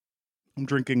I'm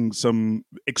drinking some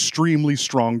extremely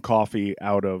strong coffee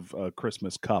out of a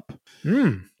Christmas cup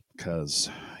because,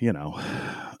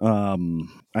 I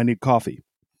need coffee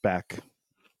back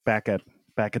back at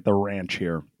back at the ranch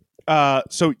here. I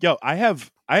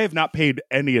have not paid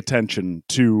any attention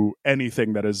to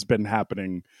anything that has been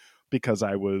happening because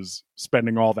I was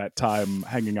spending all that time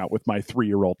hanging out with my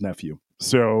 3-year-old nephew.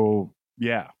 So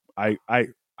yeah,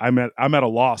 I'm at a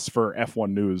loss for F1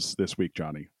 news this week,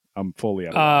 Johnny. I'm fully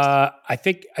at a loss. I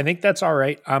think that's all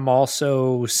right. I'm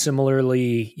also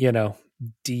similarly,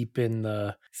 deep in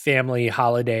the family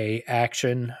holiday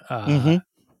action. I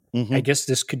guess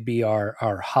this could be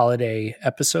our holiday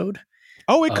episode.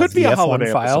 Oh, it could be a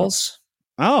holiday Files.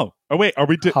 Episode. Oh, wait, are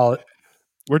we?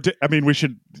 We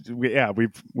should.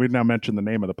 We've now mentioned the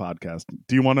name of the podcast.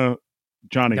 Do you want to,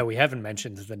 Johnny? No, we haven't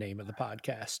mentioned the name of the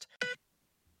podcast.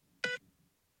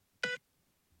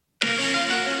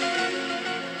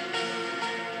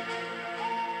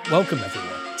 Welcome,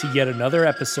 everyone, to yet another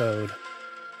episode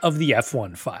of the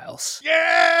F1 Files.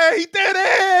 Yeah, he did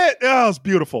it! Oh, it's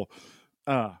beautiful.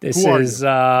 This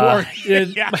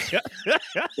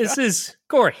is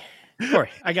Corey. Corey,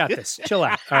 I got this. Chill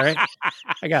out, all right?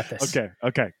 I got this.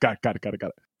 Okay. Got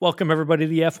it. Welcome, everybody, to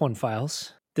the F1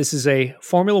 Files. This is a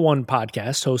Formula One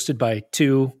podcast hosted by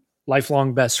two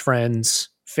lifelong best friends,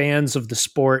 fans of the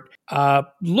sport,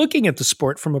 looking at the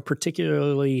sport from a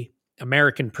particularly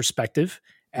American perspective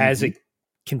as it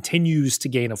continues to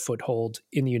gain a foothold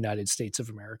in the United States of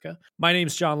America. My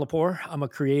name's John Lepore. I'm a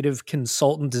creative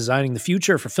consultant designing the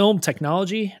future for film,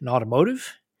 technology, and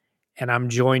automotive. And I'm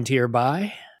joined here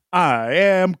by... I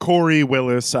am Corey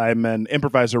Willis. I'm an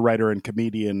improviser, writer, and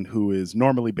comedian who is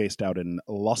normally based out in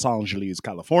Los Angeles,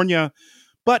 California.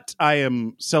 But I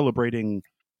am celebrating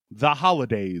the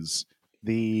holidays.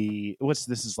 I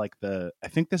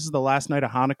think this is the last night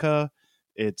of Hanukkah.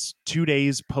 It's 2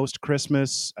 days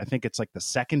post-Christmas. I think it's like the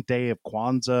second day of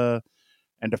Kwanzaa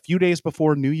and a few days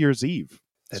before New Year's Eve.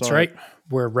 That's right.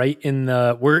 We're right in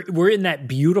we're in that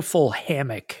beautiful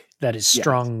hammock that is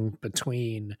strung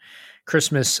between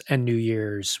Christmas and New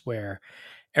Year's where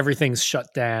everything's shut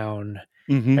down.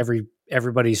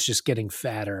 Everybody's just getting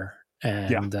fatter.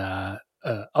 And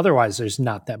otherwise, there's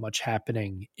not that much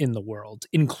happening in the world,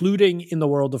 including in the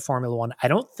world of Formula One. I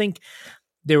don't think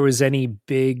there was any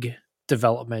big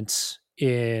developments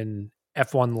in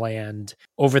F1 land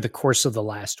over the course of the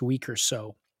last week or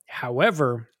so.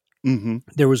 However,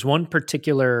 there was one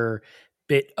particular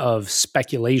bit of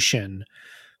speculation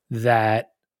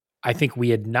that I think we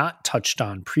had not touched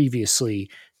on previously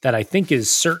that I think is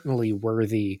certainly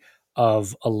worthy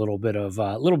of a little bit of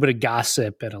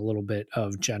gossip and a little bit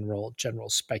of general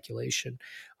speculation.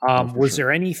 Was there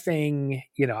anything,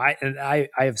 I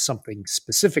have something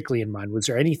specifically in mind. Was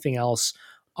there anything else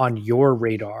on your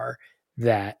radar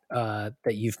that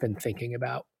you've been thinking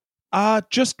about?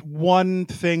 Just one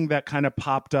thing that kind of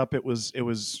popped up. It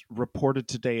was reported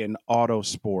today in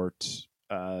Autosport,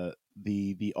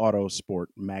 the Autosport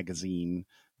magazine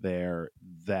there,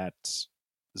 that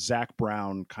Zach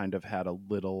Brown kind of had a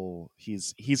little.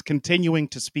 He's continuing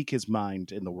to speak his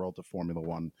mind in the world of Formula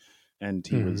One, and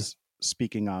he was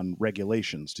speaking on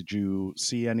regulations. Did you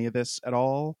see any of this at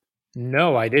all?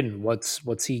 No, I didn't.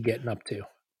 What's he getting up to?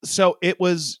 So it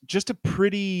was just a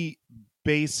pretty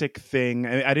basic thing.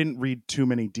 I didn't read too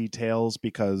many details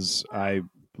because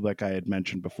like I had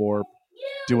mentioned before,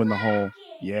 doing the whole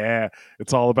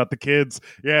it's all about the kids.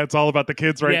 Yeah, it's all about the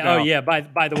kids right now. Oh yeah.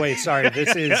 By the way, sorry.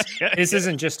 This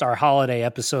isn't just our holiday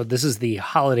episode. This is the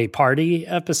holiday party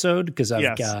episode because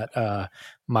I've got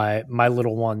my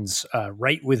little ones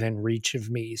right within reach of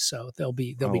me, so they'll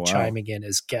be chiming in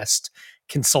as guest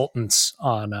consultants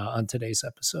on today's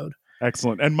episode.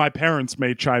 Excellent. And my parents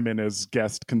may chime in as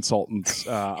guest consultants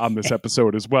on this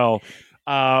episode as well.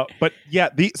 But yeah,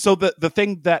 the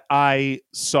thing that I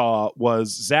saw was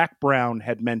Zach Brown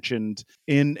had mentioned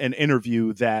in an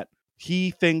interview that he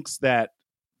thinks that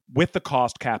with the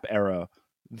cost cap era,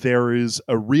 there is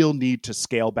a real need to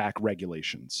scale back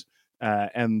regulations.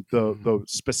 And the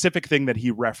specific thing that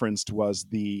he referenced was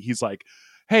he's like,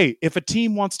 hey, if a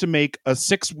team wants to make a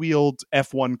 6-wheeled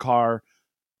F1 car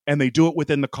and they do it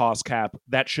within the cost cap,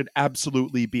 that should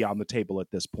absolutely be on the table at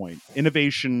this point.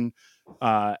 Innovation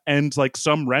and like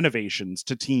some renovations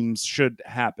to teams should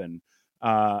happen.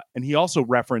 And he also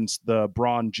referenced the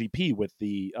Braun GP with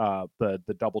the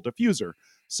double diffuser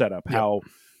setup, how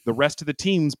the rest of the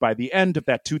teams by the end of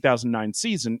that 2009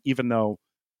 season, even though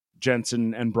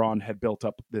Jensen and Braun had built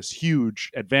up this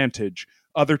huge advantage,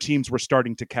 other teams were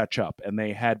starting to catch up, and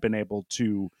they had been able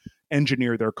to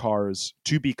engineer their cars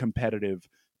to be competitive,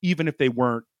 even if they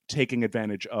weren't taking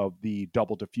advantage of the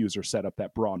double diffuser setup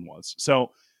that Braun was.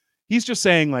 So he's just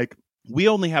saying, like, we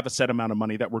only have a set amount of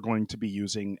money that we're going to be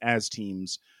using as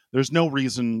teams. There's no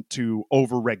reason to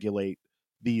overregulate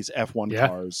these F1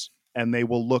 cars, and they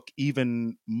will look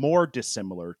even more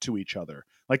dissimilar to each other.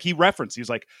 Like he referenced, he's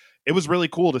like, it was really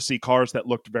cool to see cars that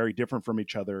looked very different from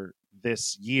each other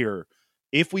this year.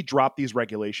 If we drop these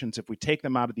regulations, if we take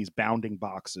them out of these bounding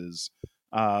boxes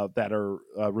that are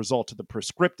a result of the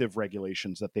prescriptive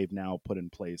regulations that they've now put in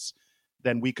place,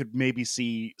 then we could maybe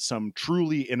see some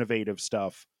truly innovative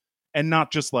stuff, and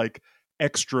not just like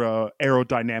extra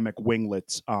aerodynamic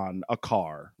winglets on a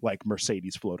car like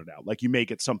Mercedes floated out. Like you may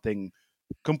get something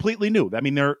completely new. I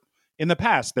mean, in the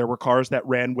past, there were cars that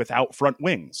ran without front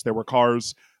wings. There were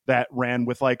cars that ran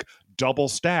with like double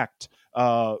stacked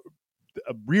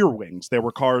rear wings. There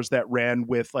were cars that ran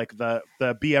with like the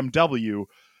BMW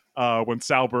when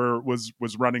Sauber was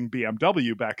running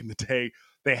BMW back in the day.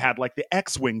 They had like the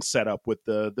X-wing setup with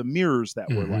the mirrors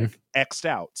that were like X'd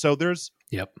out. So there's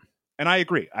and I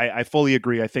agree. I fully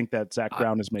agree. I think that Zach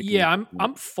Brown is making. Yeah,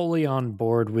 I'm fully on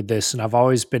board with this, and I've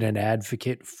always been an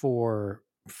advocate for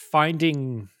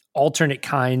finding alternate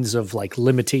kinds of like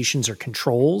limitations or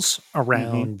controls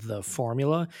around the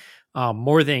formula,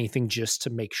 more than anything, just to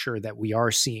make sure that we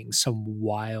are seeing some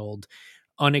wild,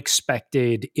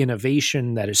 unexpected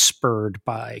innovation that is spurred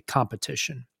by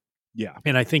competition. Yeah,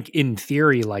 and I think in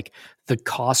theory, like the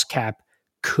cost cap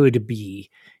could be,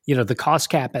 the cost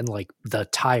cap and like the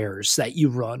tires that you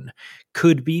run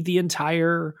could be the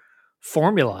entire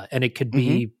formula. And it could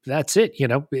be, that's it.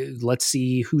 Let's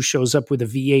see who shows up with a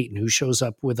V8 and who shows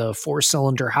up with a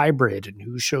 4-cylinder hybrid and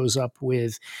who shows up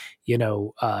with,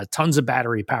 tons of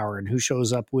battery power and who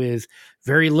shows up with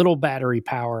very little battery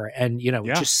power, and,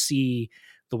 just see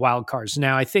the wild cards.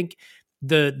 Now, I think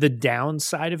the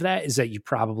downside of that is that you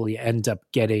probably end up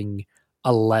getting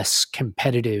a less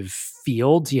competitive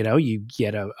field. You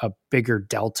get a bigger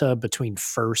delta between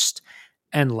first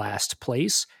and last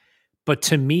place. But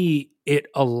to me, it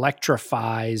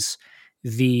electrifies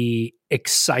the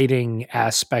exciting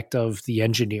aspect of the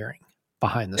engineering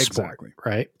behind the sport,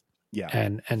 right? Yeah.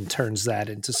 And turns that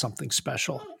into something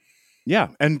special. Yeah,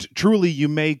 and truly you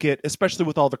may get, especially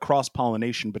with all the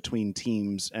cross-pollination between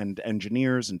teams and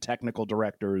engineers and technical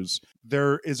directors,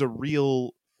 there is a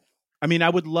real, I mean, I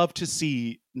would love to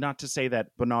see, not to say that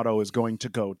Binotto is going to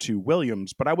go to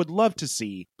Williams, but I would love to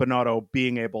see Binotto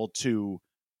being able to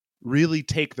really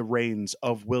take the reins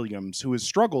of Williams, who has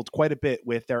struggled quite a bit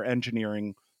with their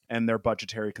engineering and their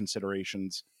budgetary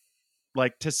considerations.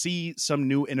 Like to see some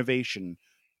new innovation,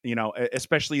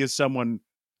 especially as someone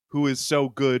who is so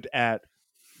good at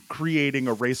creating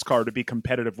a race car to be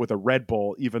competitive with a Red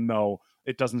Bull, even though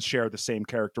it doesn't share the same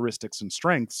characteristics and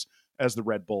strengths as the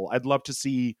Red Bull. I'd love to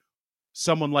see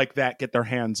someone like that get their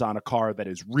hands on a car that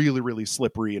is really, really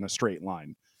slippery in a straight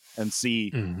line and see,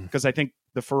 because I think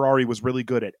the Ferrari was really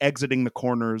good at exiting the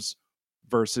corners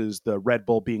versus the Red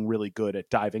Bull being really good at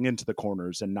diving into the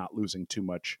corners and not losing too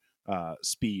much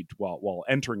speed while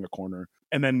entering a corner.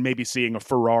 And then maybe seeing a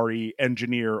Ferrari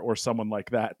engineer or someone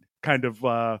like that kind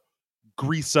of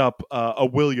grease up a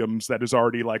Williams that is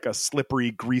already like a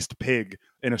slippery greased pig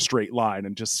in a straight line,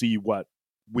 and just see what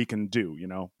we can do.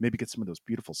 Maybe get some of those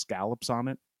beautiful scallops on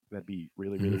it. That'd be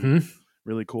really, really,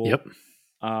 really cool. Yep.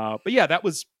 But yeah, that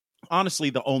was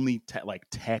honestly the only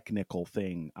technical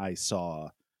thing I saw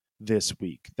this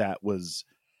week that was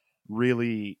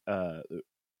really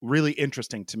really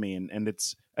interesting to me. And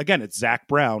it's Zach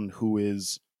Brown, who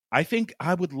is, I think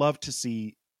I would love to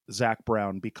see Zach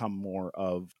Brown become more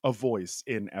of a voice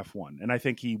in F1. And I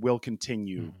think he will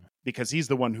continue because he's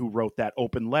the one who wrote that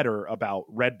open letter about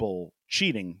Red Bull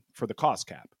cheating for the cost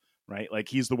cap, right? Like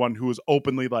he's the one who was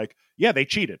openly like, yeah, they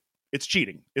cheated. It's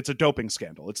cheating. It's a doping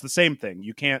scandal. It's the same thing.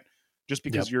 You can't, just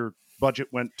because your budget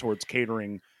went towards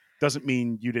catering doesn't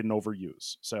mean you didn't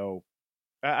overuse. So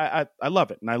I love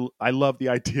it. And I love the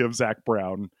idea of Zach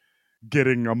Brown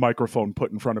getting a microphone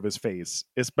put in front of his face,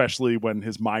 especially when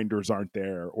his minders aren't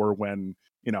there, or when,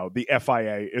 the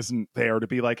FIA isn't there to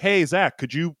be like, hey, Zach,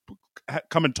 could you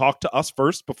come and talk to us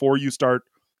first before you start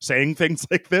saying things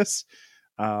like this?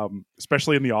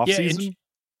 Especially in the off season.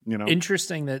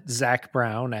 Interesting that Zach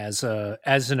Brown as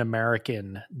an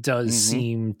American does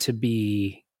seem to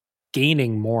be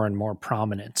gaining more and more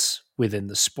prominence within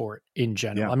the sport in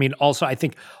general. Yeah. I mean, also, I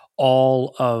think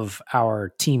all of our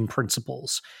team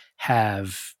principals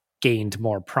have gained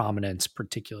more prominence,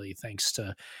 particularly thanks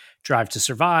to Drive to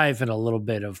Survive and a little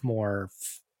bit of more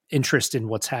interest in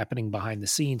what's happening behind the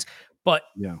scenes. But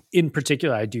Yeah. in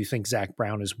particular, I do think Zach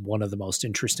Brown is one of the most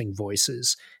interesting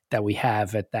voices that we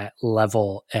have at that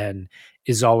level, and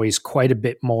is always quite a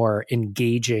bit more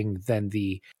engaging than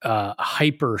the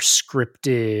hyper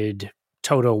scripted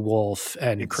Toto Wolff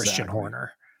and Christian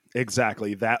Horner.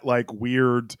 Exactly. That like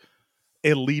weird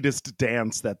elitist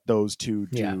dance that those two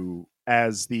do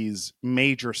as these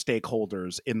major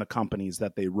stakeholders in the companies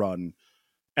that they run.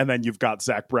 And then you've got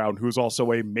Zach Brown, who's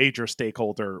also a major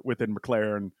stakeholder within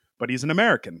McLaren, but he's an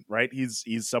American, right? He's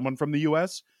someone from the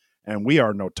US, and we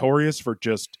are notorious for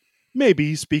just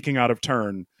maybe speaking out of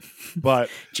turn, but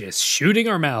just shooting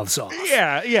our mouths off.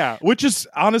 Yeah. Which is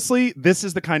honestly, this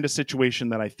is the kind of situation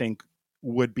that I think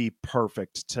would be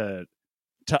perfect to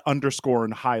underscore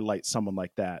and highlight someone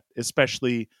like that,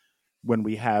 especially when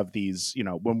we have these,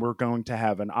 when we're going to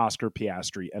have an Oscar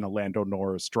Piastri and a Lando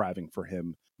Norris driving for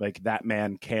him. Like, that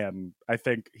man I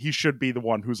think he should be the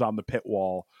one who's on the pit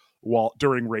wall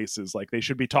during races. Like, they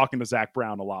should be talking to Zach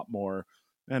Brown a lot more,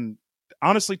 and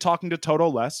honestly talking to Toto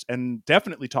less, and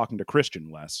definitely talking to Christian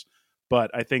less.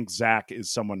 But I think Zach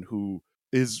is someone who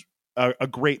is a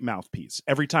great mouthpiece.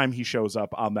 Every time he shows up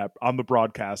on the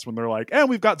broadcast, when they're like, and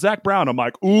we've got Zach Brown, I'm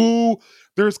like, ooh,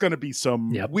 there's going to be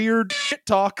some weird shit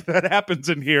talk that happens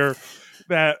in here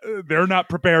that they're not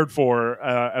prepared for,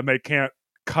 and they can't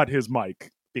cut his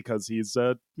mic because he's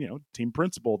a team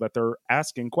principal that they're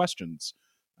asking questions.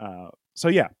 So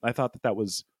yeah, I thought that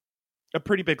was a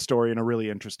pretty big story and a really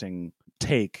interesting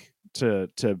take to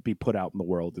be put out in the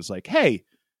world. Is like, hey,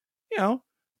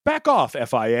 back off,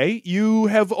 FIA. You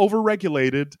have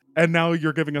overregulated, and now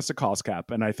you're giving us a cost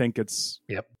cap. And I think it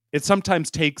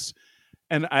sometimes takes,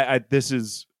 and this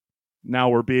is, now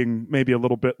we're being maybe a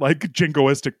little bit like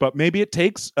jingoistic, but maybe it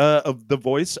takes of the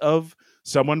voice of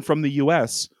someone from the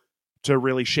US to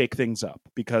really shake things up,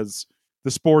 because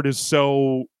the sport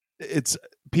is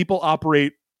people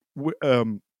operate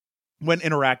when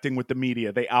interacting with the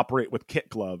media, they operate with kit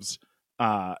gloves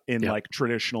in like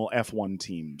traditional F1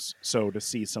 teams. So to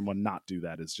see someone not do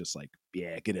that is just like,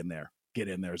 yeah, get in there,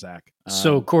 Zach.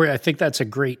 So Corey, I think that's a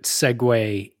great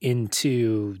segue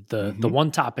into the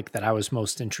one topic that I was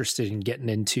most interested in getting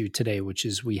into today, which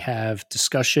is we have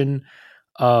discussion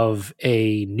of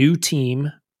a new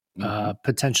team,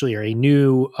 potentially, or a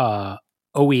new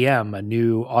OEM, a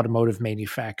new automotive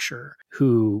manufacturer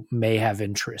who may have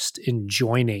interest in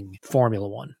joining Formula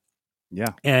One.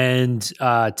 Yeah. And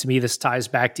to me, this ties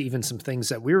back to even some things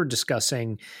that we were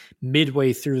discussing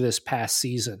midway through this past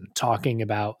season, talking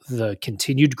about the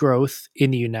continued growth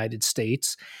in the United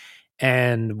States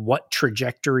and what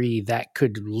trajectory that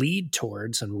could lead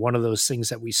towards. And one of those things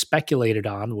that we speculated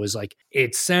on was like,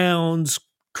 it sounds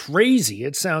crazy.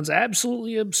 It sounds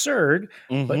absolutely absurd,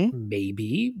 but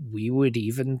maybe we would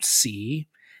even see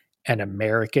an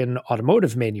American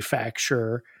automotive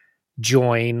manufacturer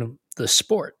join the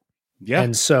sport. Yeah.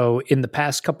 And so in the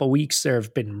past couple of weeks, there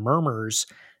have been murmurs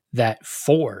that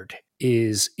Ford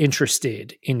is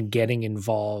interested in getting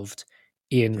involved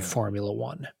in Formula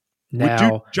One.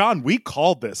 Now, John, we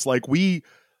called this, we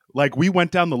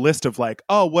went down the list of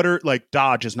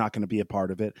Dodge is not going to be a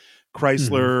part of it.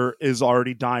 Chrysler is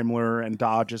already Daimler, and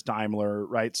Dodge is Daimler,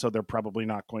 right? So they're probably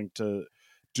not going to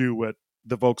do what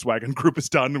the Volkswagen Group has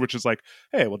done, which is like,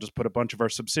 hey, we'll just put a bunch of our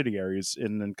subsidiaries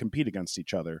in and compete against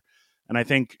each other. And I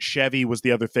think Chevy was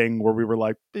the other thing where we were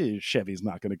like, Chevy's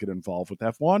not going to get involved with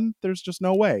F1. There's just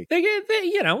no way.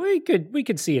 We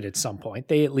could see it at some point.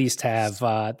 They at least have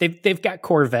they've got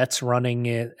Corvettes running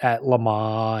it at Le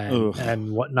Mans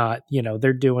and whatnot.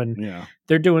 They're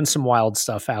doing some wild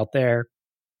stuff out there.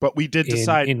 But we did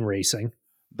decide in racing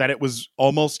that it was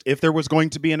almost, if there was going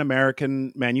to be an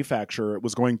American manufacturer, it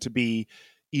was going to be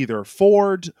either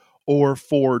Ford or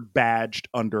Ford badged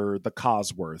under the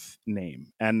Cosworth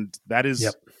name. And that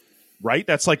is right.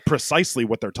 That's like precisely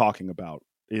what they're talking about.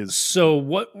 So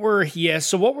what we're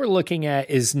looking at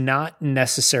is not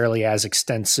necessarily as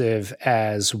extensive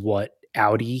as what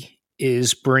Audi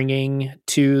is bringing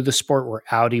to the sport, where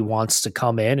Audi wants to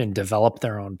come in and develop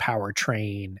their own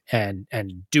powertrain and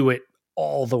do it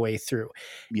all the way through.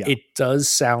 Yeah. It does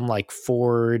sound like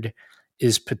Ford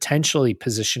is potentially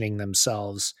positioning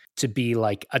themselves to be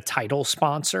like a title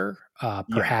sponsor,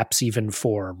 perhaps even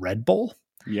for Red Bull.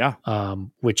 Yeah.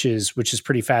 Which is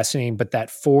pretty fascinating. But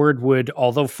that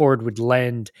although Ford would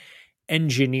lend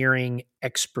engineering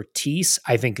expertise,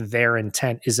 I think their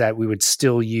intent is that we would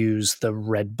still use the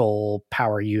Red Bull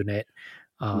power unit.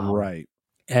 Right.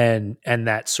 And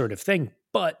that sort of thing.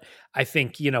 But I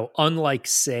think, unlike,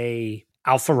 say,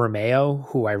 Alfa Romeo,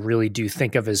 who I really do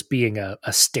think of as being a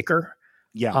sticker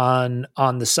on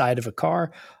the side of a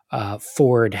car,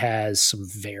 Ford has some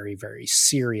very, very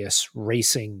serious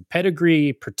racing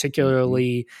pedigree,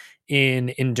 particularly in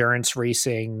endurance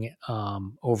racing,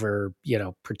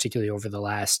 particularly over the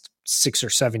last 6 or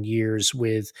 7 years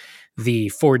with the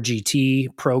Ford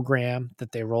GT program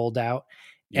that they rolled out.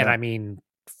 Yeah. And I mean,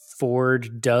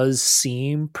 Ford does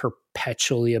seem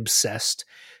perpetually obsessed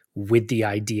with the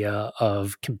idea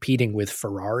of competing with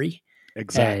Ferrari.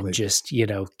 Exactly. And just,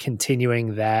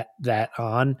 continuing that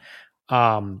on.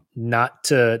 Not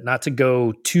to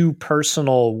go too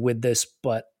personal with this,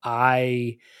 but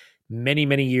I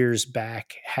many years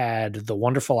back had the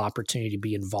wonderful opportunity to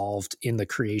be involved in the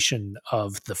creation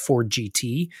of the Ford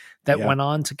GT that Yeah. went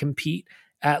on to compete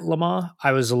at Le Mans.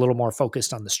 I was a little more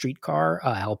focused on the street car,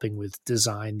 helping with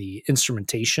design, the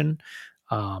instrumentation,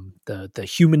 the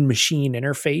human machine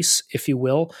interface, if you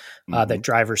will, that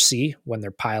drivers see when they're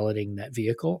piloting that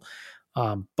vehicle.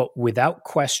 But without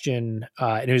question,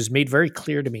 and it was made very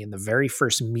clear to me in the very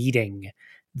first meeting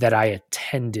that I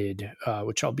attended,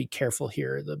 which I'll be careful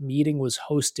here. The meeting was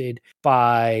hosted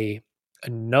by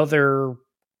another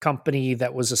company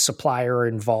that was a supplier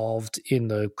involved in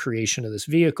the creation of this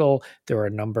vehicle. There were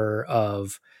a number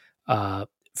of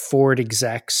Ford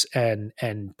execs and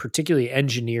particularly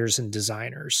engineers and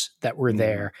designers that were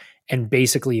there. And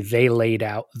basically they laid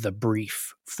out the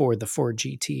brief for the Ford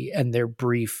GT, and their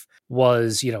brief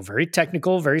was, very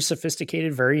technical, very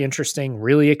sophisticated, very interesting,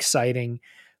 really exciting.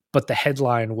 But the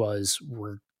headline was,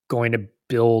 we're going to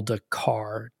build a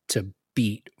car to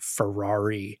beat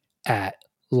Ferrari at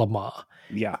Le Mans.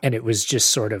 Yeah. And it was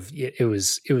just sort of, it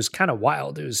was kind of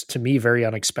wild. It was, to me, very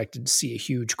unexpected to see a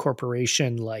huge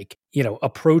corporation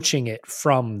approaching it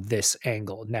from this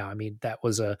angle. Now, I mean, that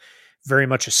was very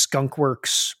much a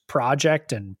skunkworks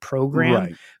project and program,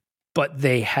 Right. but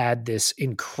they had this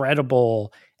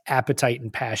incredible appetite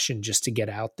and passion just to get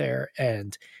out there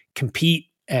and compete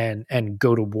and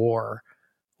go to war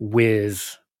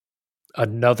with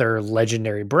another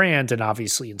legendary brand, and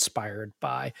obviously inspired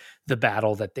by the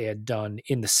battle that they had done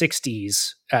in the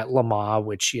 60s at Le Mans,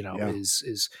 which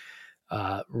is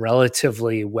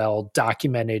relatively well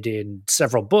documented in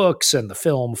several books and the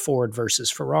film Ford versus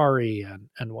Ferrari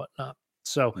and whatnot.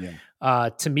 So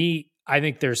to me, I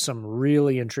think there's some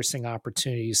really interesting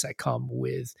opportunities that come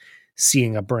with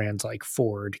seeing a brand like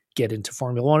Ford get into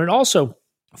Formula One. And also,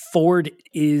 Ford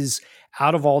is,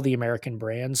 out of all the American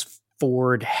brands,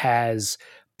 Ford has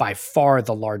by far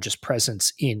the largest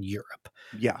presence in Europe.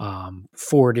 Yeah.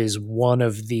 Ford is one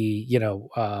of the,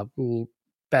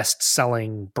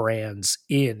 best-selling brands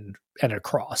in and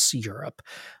across Europe.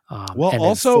 Well, and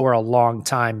also, for a long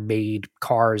time made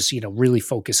cars, really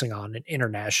focusing on an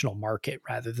international market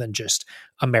rather than just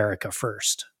America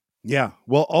first. Yeah.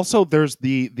 Well, also there's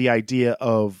the idea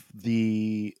of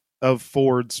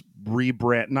Ford's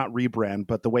not rebrand,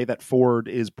 but the way that Ford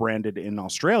is branded in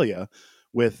Australia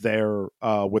with their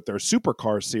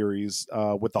supercar series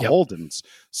with the Holdens.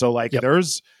 So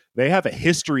they have a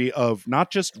history of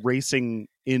not just racing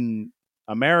in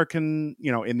American,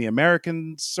 in the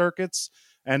American circuits,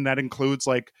 and that includes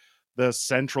like the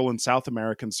Central and South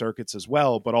American circuits as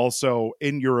well, but also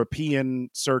in European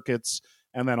circuits,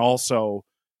 and then also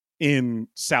in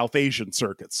South Asian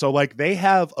circuits. So like they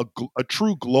have a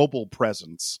true global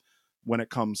presence when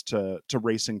it comes to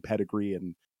racing pedigree.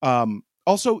 And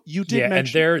also you did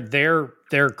mention, and their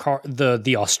car,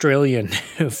 the Australian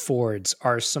Fords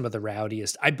are some of the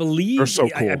rowdiest. I believe they're so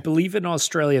cool. I believe in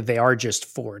Australia they are just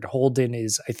Ford. Holden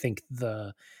is, I think,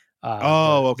 the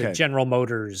General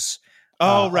Motors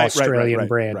Australian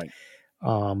brand. Right.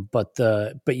 But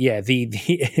in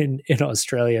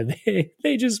Australia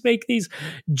they just make these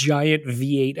giant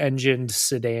V8 engined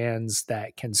sedans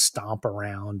that can stomp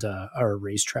around a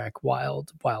racetrack.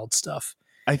 Wild stuff.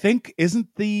 I think isn't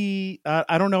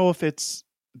I don't know if it's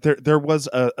there was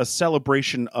a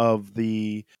celebration of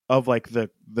the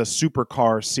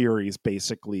supercar series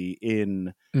basically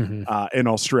in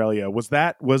Australia. Was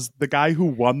the guy who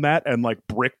won that and like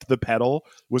bricked the pedal,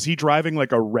 was he driving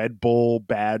like a Red Bull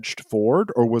badged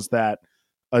Ford, or was that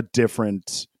a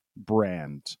different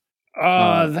brand?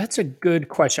 That's a good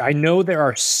question. I know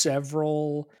there's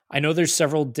several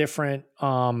different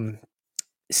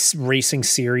racing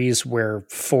series where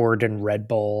Ford and Red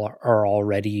Bull are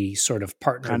already sort of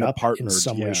partnered in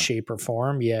some way, shape, or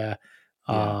form. Yeah.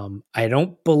 I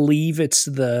don't believe it's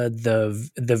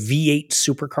the V8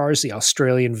 supercars, the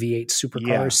Australian V8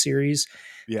 supercars series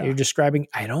you're describing.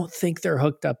 I don't think they're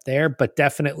hooked up there, but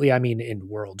definitely, I mean, in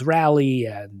World Rally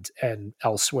and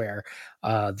elsewhere,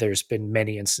 there's been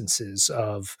many instances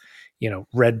of,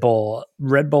 Red Bull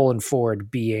and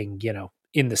Ford being,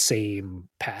 in the same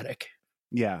paddock.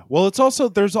 Yeah. Well,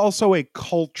 there's also a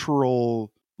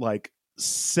cultural like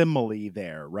simile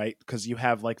there, right? Because you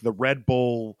have like the Red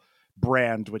Bull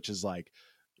brand, which is like,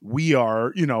 we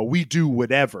are, we do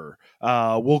whatever.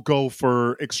 We'll go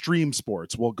for extreme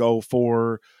sports. We'll go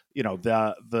for,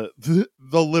 the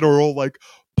literal like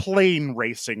plane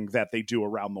racing that they do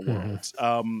around the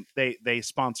world. They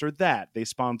sponsor that. They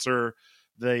sponsor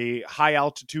the high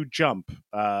altitude jump,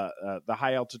 the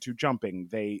high altitude jumping.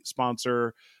 They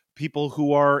sponsor people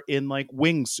who are in like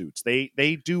wingsuits.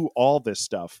 They do all this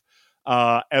stuff,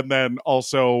 and then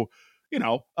also,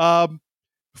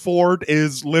 Ford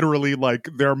is literally like,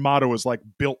 their motto is like,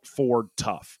 built Ford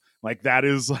tough. Like that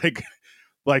is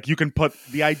like you can put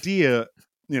the idea.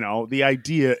 The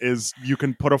idea is you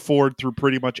can put a Ford through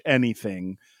pretty much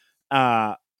anything,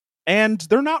 and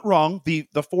they're not wrong. The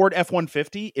Ford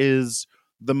F-150 is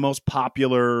the most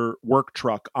popular work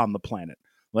truck on the planet.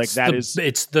 Like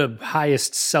it's the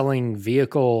highest selling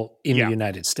vehicle in the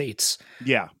United States.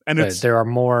 Yeah. And there are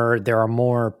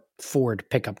more Ford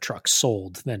pickup trucks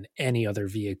sold than any other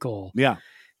vehicle. Yeah.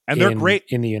 And they're great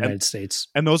in the United States.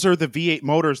 And those are the V8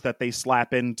 motors that they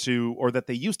slap into, or that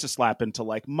they used to slap into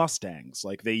like Mustangs.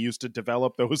 Like they used to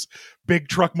develop those big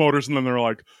truck motors, and then they're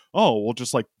like, oh, we'll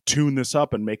just like tune this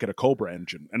up and make it a Cobra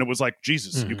engine. And it was like,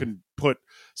 Jesus, you can put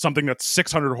something that's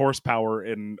 600 horsepower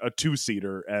in a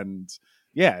 2-seater, and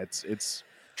yeah, it's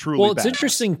truly well, it's badass.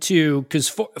 Interesting too, because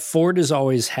Ford has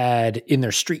always had, in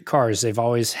their street cars, they've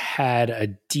always had a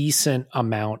decent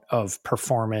amount of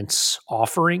performance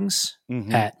offerings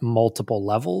at multiple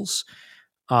levels.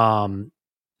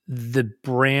 The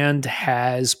brand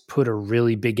has put a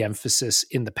really big emphasis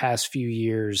in the past few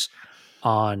years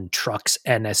on trucks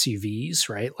and SUVs,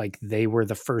 right? Like they were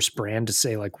the first brand to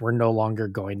say, like, we're no longer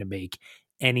going to make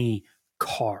any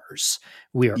cars.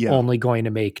 We are only going to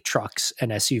make trucks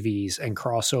and SUVs and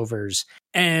crossovers,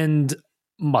 and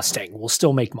Mustang. We'll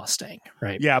still make Mustang,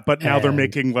 right? Yeah, but now they're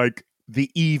making like the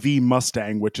EV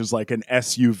Mustang, which is like an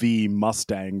SUV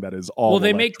Mustang that is all they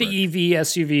electric. make the EV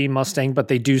SUV Mustang, but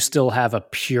they do still have a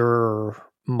pure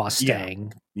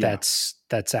Mustang that's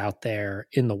out there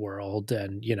in the world.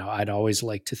 And, I'd always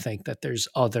like to think that there's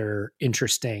other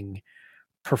interesting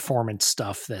performance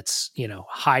stuff that's,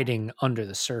 hiding under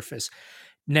the surface.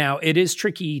 Now, it is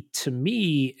tricky to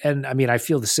me, and I mean, I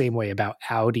feel the same way about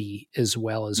Audi as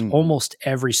well, as almost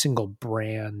every single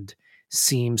brand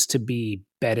seems to be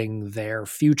betting their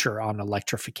future on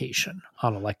electrification,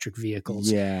 on electric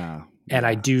vehicles. Yeah. And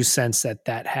I do sense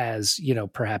that has,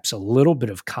 perhaps a little bit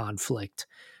of conflict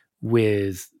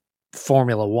with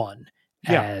Formula One,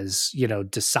 as,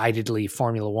 decidedly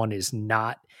Formula One is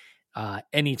not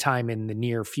anytime in the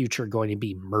near future going to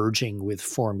be merging with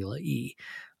Formula E.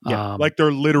 Yeah, like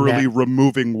they're literally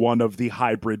removing one of the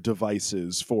hybrid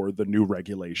devices for the new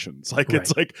regulations. Like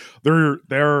it's like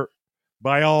they're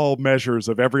by all measures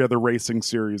of every other racing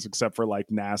series except for like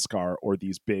NASCAR or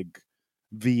these big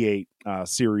V8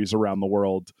 series around the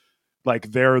world.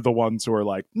 Like they're the ones who are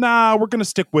like, nah, we're going to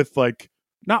stick with like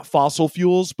not fossil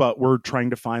fuels, but we're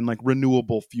trying to find like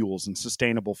renewable fuels and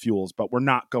sustainable fuels, but we're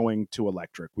not going to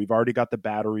electric. We've already got the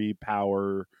battery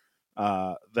power,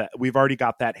 that we've already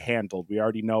got that handled. We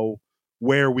already know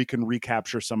where we can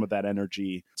recapture some of that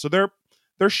energy. So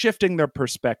they're shifting their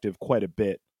perspective quite a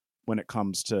bit when it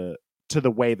comes to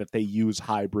the way that they use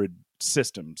hybrid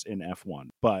systems in F1.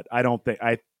 But I don't think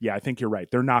I think you're right.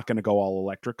 They're not going to go all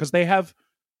electric because they have,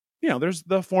 there's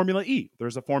the Formula E.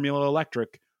 There's a Formula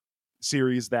Electric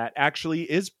series that actually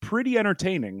is pretty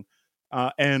entertaining,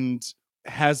 and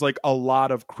has like a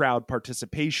lot of crowd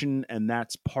participation, and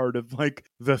that's part of like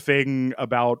the thing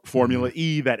about Formula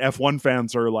E that F1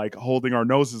 fans are like holding our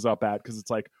noses up at, because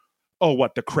it's like, oh,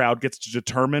 what, the crowd gets to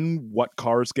determine what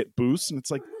cars get boosts? And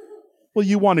it's like, well,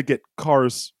 you want to get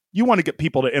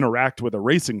people to interact with a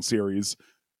racing series.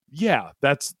 Yeah,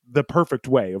 that's the perfect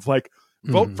way of like,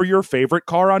 vote for your favorite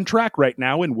car on track right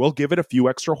now and we'll give it a few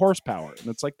extra horsepower. And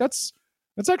it's like, that's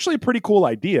actually a pretty cool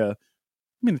idea.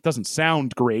 I mean, it doesn't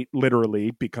sound great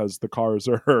literally because the cars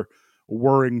are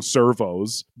whirring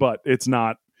servos, but it's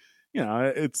not,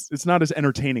 it's not as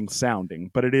entertaining sounding,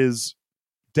 but it is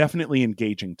definitely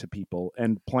engaging to people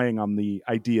and playing on the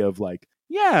idea of like,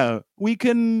 yeah, you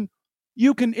can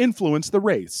influence the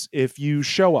race if you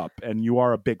show up and you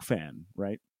are a big fan,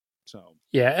 right? So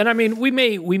yeah, and I mean, we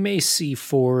may see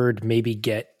Ford maybe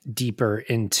get deeper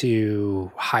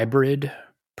into hybrid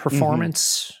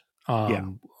performance.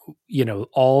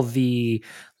 All the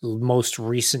most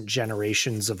recent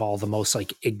generations of all the most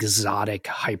like exotic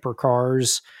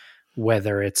hypercars,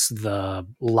 whether it's the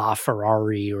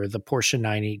LaFerrari or the Porsche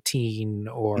 918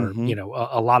 or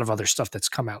a lot of other stuff that's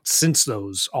come out since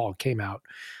those all came out.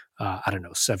 I don't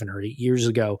know, 7 or 8 years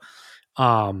ago.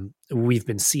 We've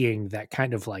been seeing that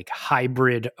kind of like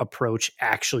hybrid approach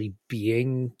actually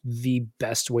being the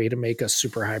best way to make a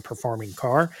super high performing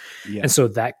car. Yeah. And so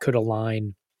that could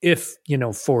align if,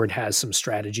 Ford has some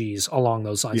strategies along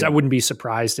those lines. Yeah. I wouldn't be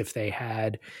surprised if they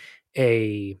had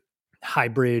a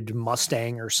hybrid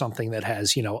Mustang or something that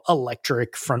has,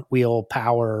 electric front wheel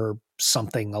power,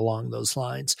 something along those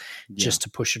lines, just to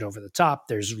push it over the top.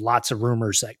 There's lots of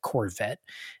rumors that Corvette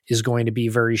is going to be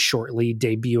very shortly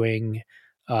debuting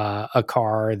a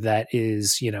car that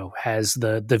is, has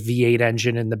the V8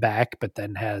 engine in the back, but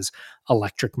then has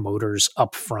electric motors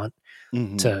up front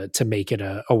to make it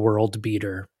a world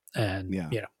beater. And,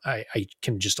 I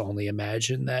can just only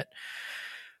imagine that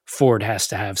Ford has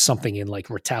to have something in like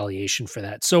retaliation for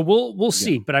that. So we'll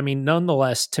see. But I mean,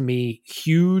 nonetheless, to me,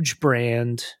 huge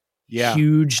brand,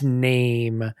 huge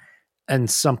name, and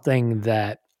something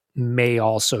that may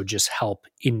also just help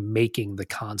in making the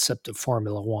concept of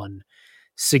Formula One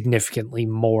significantly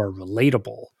more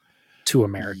relatable to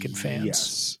American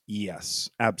fans. Yes,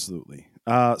 absolutely.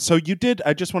 So you did,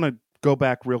 I just want to go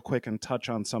back real quick and touch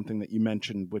on something that you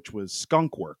mentioned, which was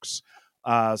Skunk Works.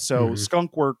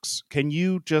 Skunk Works, can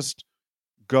you just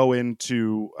go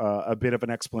into a bit of an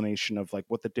explanation of like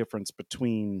what the difference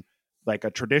between like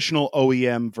a traditional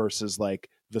OEM versus like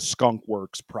the Skunk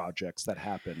Works projects that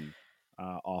happen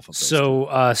off of those?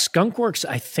 So Skunk Works,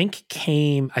 I think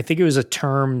it was a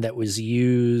term that was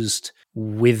used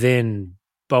within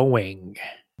Boeing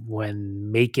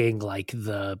when making like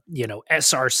the,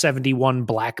 SR-71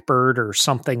 Blackbird or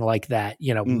something like that,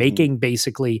 making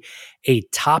basically a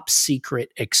top secret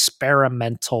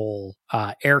experimental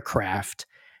aircraft.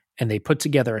 And they put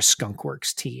together a Skunk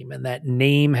Works team. And that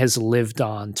name has lived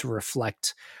on to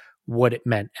reflect what it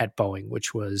meant at Boeing,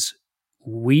 which was,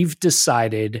 we've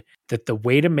decided that the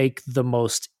way to make the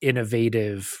most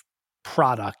innovative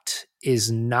product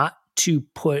is not to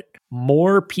put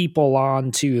more people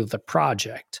onto the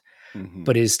project,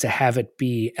 but is to have it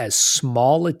be as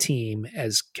small a team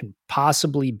as can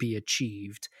possibly be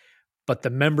achieved. But the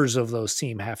members of those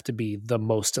team have to be the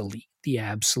most elite, the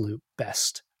absolute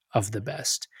best of the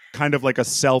best. Kind of like a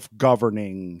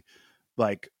self-governing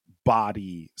like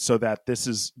body, so that this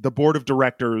is the board of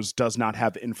directors does not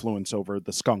have influence over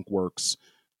the Skunk Works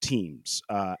teams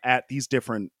at these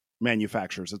different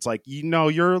manufacturers. It's like,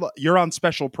 you're on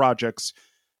special projects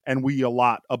and we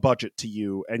allot a budget to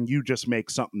you and you just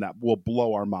make something that will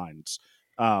blow our minds.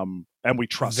 And we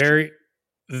trust you.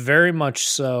 Very much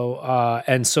so.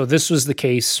 And so this was the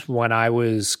case when I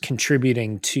was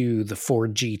contributing to the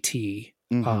Ford GT.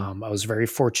 I was very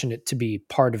fortunate to be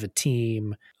part of a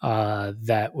team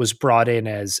that was brought in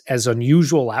as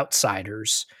unusual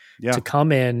outsiders to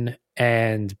come in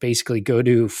and basically go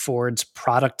to Ford's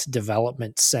product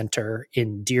development center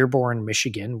in Dearborn,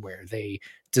 Michigan, where they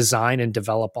design and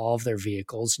develop all of their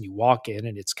vehicles. And you walk in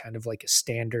and it's kind of like a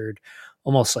standard,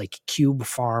 almost like cube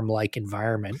farm like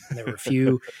environment. And there were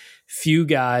a few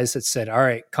guys that said, all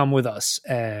right, come with us.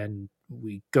 And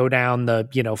we go down the,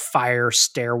 fire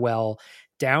stairwell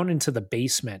down into the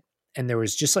basement. And there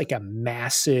was just like a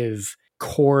massive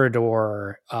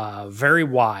corridor, very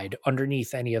wide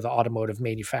underneath any of the automotive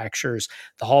manufacturers.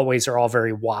 The hallways are all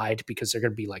very wide because they're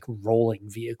going to be like rolling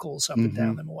vehicles up and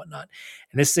down them and whatnot.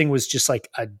 And this thing was just like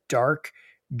a dark,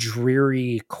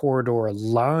 dreary corridor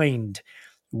lined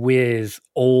with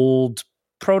old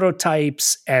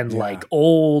prototypes and like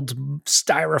old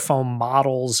styrofoam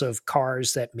models of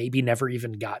cars that maybe never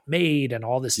even got made and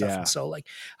all this stuff. And so like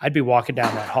I'd be walking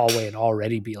down that hallway and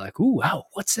already be like, ooh, wow,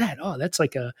 what's that? Oh, that's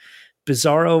like a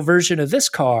bizarro version of this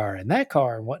car and that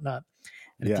car and whatnot.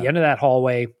 And at the end of that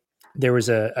hallway, there was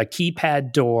a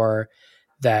keypad door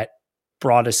that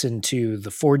brought us into the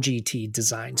Ford GT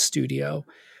design studio,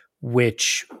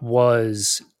 which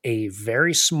was a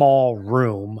very small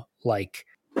room, like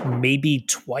maybe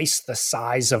twice the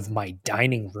size of my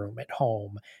dining room at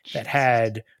home, that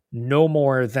had no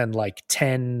more than like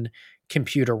 10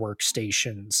 computer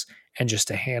workstations and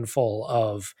just a handful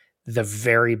of the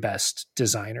very best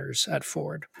designers at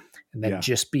Ford. And then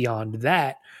just beyond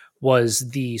that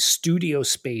was the studio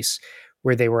space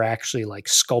where they were actually like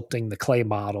sculpting the clay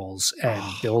models and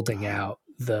building out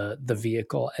the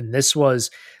vehicle. And this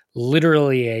was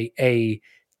literally a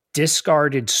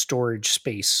discarded storage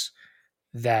space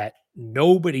that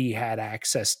nobody had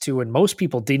access to and most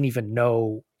people didn't even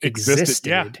know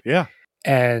existed.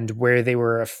 And where they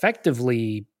were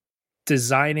effectively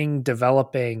designing,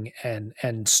 developing,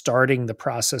 and starting the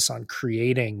process on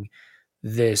creating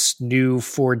this new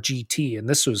Ford GT. And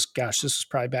this was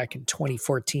probably back in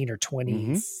 2014 or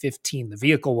 2015. The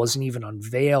vehicle wasn't even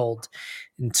unveiled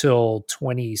until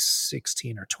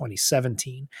 2016 or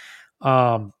 2017.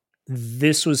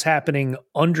 This was happening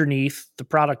underneath the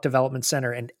product development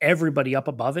center, and everybody up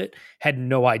above it had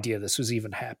no idea this was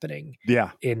even happening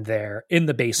in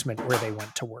the basement where they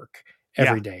went to work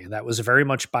every day. That was very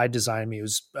much by design. I mean, it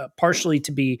was partially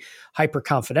to be hyper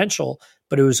confidential,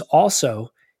 but it was also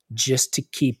just to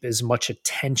keep as much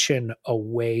attention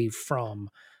away from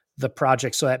the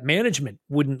project so that management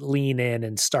wouldn't lean in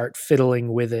and start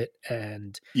fiddling with it.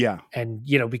 And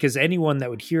because anyone that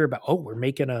would hear about, we're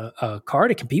making a car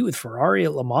to compete with Ferrari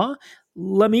at Le Mans,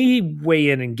 let me weigh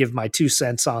in and give my 2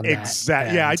 cents on that.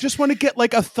 Exactly. Yeah. I just want to get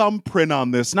like a thumbprint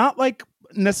on this, not like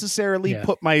necessarily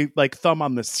put my like thumb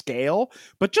on the scale,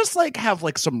 but just like have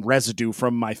like some residue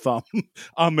from my thumb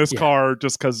on this car,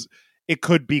 just because it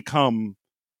could become,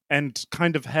 and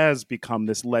kind of has become,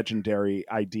 this legendary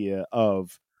idea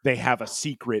of they have a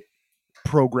secret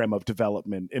program of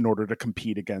development in order to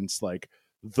compete against like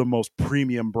the most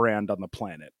premium brand on the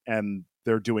planet. And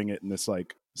they're doing it in this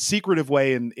like secretive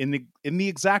way, and in the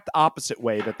exact opposite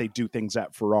way that they do things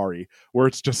at Ferrari, where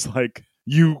it's just like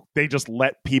they just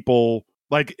let people,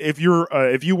 like if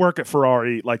you work at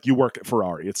Ferrari, like you work at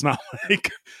Ferrari. It's not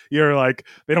like you're like,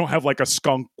 they don't have like a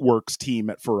skunk works team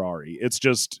at Ferrari. It's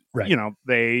just,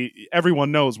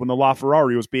 everyone knows when the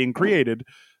LaFerrari was being created,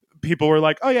 people were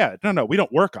like, oh yeah, no, we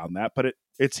don't work on that, but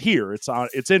it's here. It's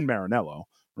in Maranello.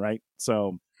 Right.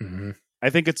 So I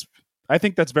think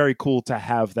that's very cool to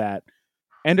have that.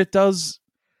 And it does.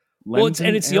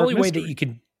 It's the only way that you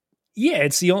can. Yeah,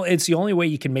 it's the only way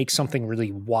you can make something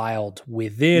really wild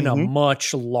within a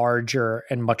much larger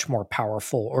and much more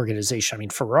powerful organization. I mean,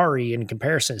 Ferrari in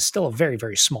comparison is still a very,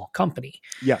 very small company.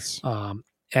 Yes.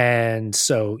 And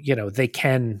so, they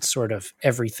can sort of,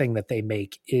 everything that they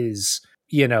make is,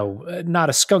 not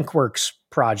a skunkworks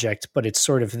project, but it's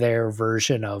sort of their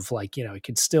version of like, it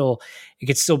could still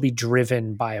be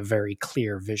driven by a very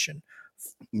clear vision.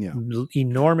 Yeah.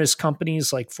 Enormous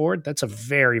companies like Ford, that's a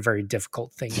very, very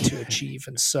difficult thing to achieve.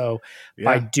 And so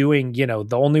by doing, the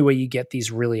only way you get these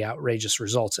really outrageous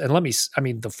results, and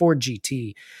the Ford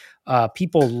GT,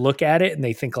 people look at it and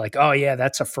they think like, oh yeah,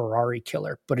 that's a Ferrari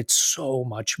killer, but it's so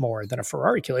much more than a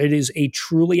Ferrari killer. It is a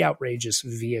truly outrageous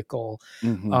vehicle.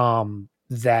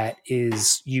 That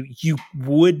is, you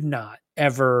would not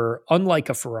ever, unlike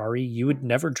a Ferrari, you would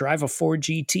never drive a Ford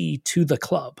GT to the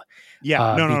club.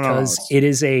 Yeah, because it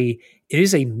is a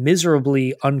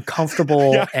miserably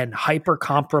uncomfortable and hyper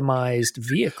compromised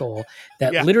vehicle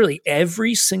that literally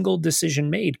every single decision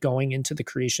made going into the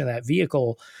creation of that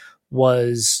vehicle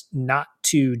was not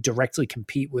to directly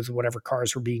compete with whatever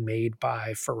cars were being made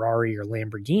by Ferrari or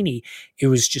Lamborghini. It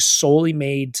was just solely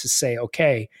made to say,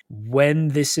 okay, when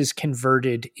this is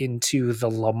converted into the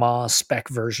Le Mans spec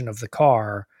version of the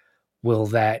car, will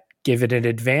that give it an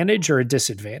advantage or a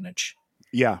disadvantage?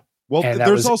 Yeah. Well, and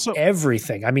there's also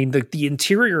everything. I mean, the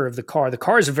interior of the car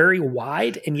is very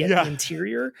wide, and yet the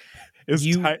interior, if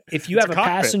you have a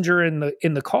passenger in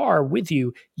the car with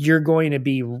you, you're going to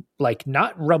be like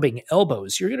not rubbing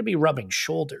elbows. You're going to be rubbing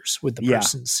shoulders with the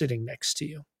person sitting next to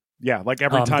you. Yeah, like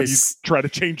every time you try to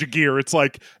change a gear, it's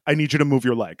like, I need you to move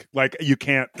your leg. Like you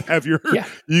can't have your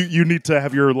you need to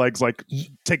have your legs like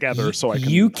together so I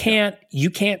can.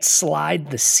 You can't slide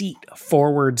the seat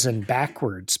forwards and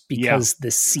backwards because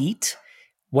the seat,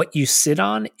 what you sit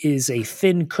on, is a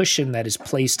thin cushion that is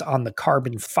placed on the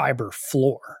carbon fiber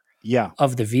floor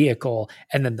of the vehicle,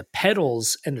 and then the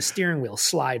pedals and the steering wheel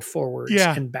slide forwards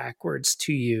and backwards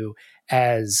to you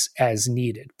as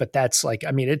needed. But that's like,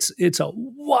 I mean, it's a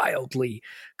wildly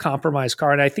compromised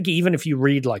car. And I think even if you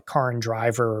read like Car and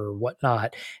Driver or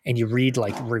whatnot, and you read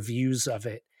like reviews of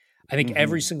it, I think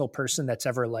every single person that's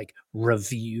ever like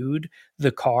reviewed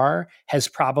the car has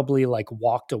probably like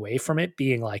walked away from it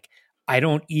being like, I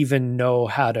don't even know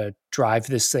how to drive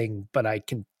this thing, but I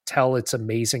can tell it's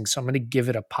amazing, so I'm going to give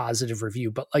it a positive review.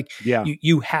 But like,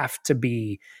 you have to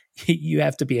be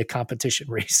a competition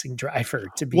racing driver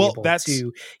to be able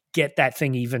to get that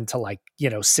thing even to like,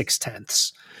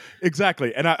 0.6.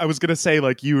 Exactly. And I was going to say,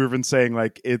 like you were even saying,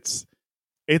 like it's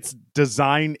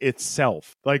design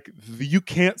itself. Like you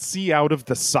can't see out of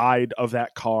the side of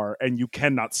that car, and you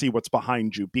cannot see what's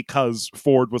behind you, because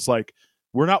Ford was like,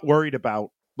 we're not worried about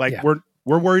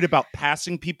we're worried about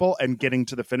passing people and getting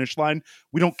to the finish line.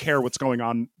 We don't care what's going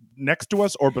on next to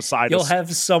us or beside us. You'll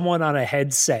have someone on a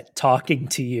headset talking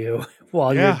to you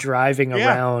while you're driving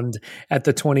around at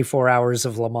the 24 hours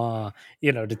of Le Mans,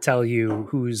 to tell you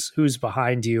who's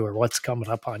behind you or what's coming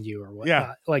up on you or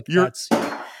whatnot. Like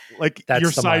like That's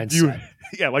your the side view. mindset.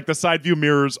 Yeah, like the side view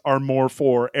mirrors are more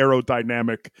for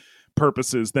aerodynamic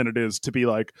purposes than it is to be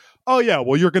like, oh yeah,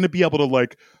 well you're going to be able to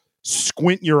like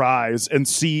squint your eyes and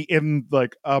see in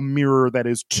like a mirror that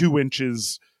is 2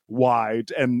 inches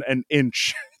wide and an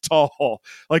inch tall.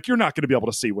 Like you're not going to be able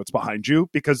to see what's behind you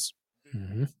because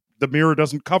Mhm. the mirror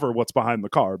doesn't cover what's behind the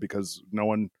car because no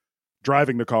one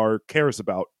driving the car cares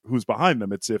about who's behind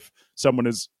them. It's if someone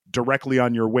is directly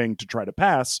on your wing to try to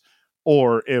pass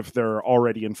or if they're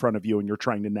already in front of you and you're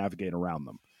trying to navigate around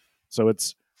them. So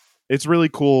it's really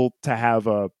cool to have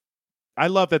I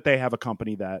love that they have a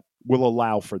company that will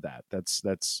allow for that.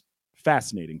 That's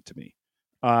fascinating to me.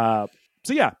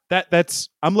 So yeah, that's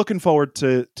I'm looking forward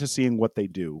to seeing what they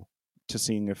do, to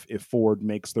seeing if Ford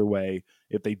makes their way,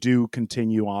 if they do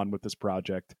continue on with this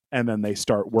project, and then they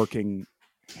start working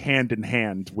hand in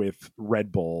hand with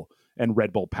Red Bull and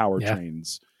Red Bull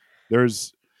powertrains.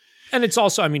 There's And it's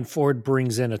also, I mean, Ford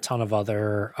brings in a ton of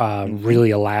other Mhm.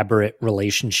 really elaborate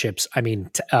relationships. I mean,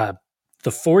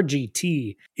 the Ford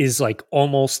GT is like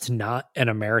almost not an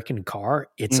American car.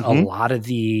 It's a Mhm. lot of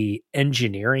the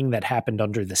engineering that happened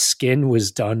under the skin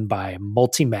was done by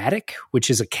Multimatic, which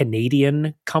is a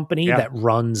Canadian company Yeah. that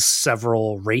runs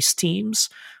several race teams.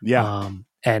 Yeah.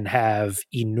 And have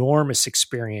enormous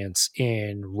experience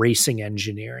in racing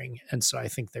engineering. And so I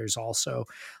think there's also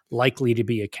likely to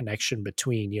be a connection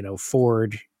between,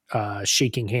 Ford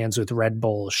shaking hands with Red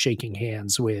Bull, shaking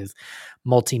hands with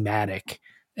Multimatic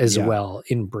as Yeah. well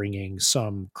in bringing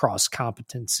some cross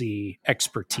competency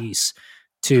expertise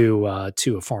to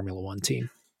a Formula One team.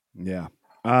 Yeah.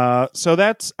 So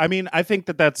that's, I mean, I think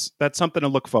that's something to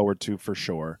look forward to for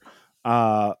sure.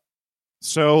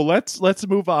 So let's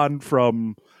move on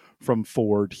from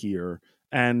Ford here,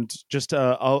 and just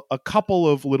a couple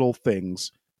of little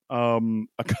things,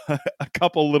 a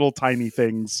couple little tiny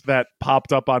things that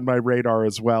popped up on my radar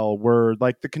as well were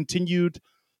like the continued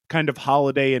kind of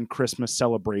holiday and Christmas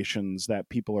celebrations that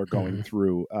people are going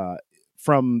through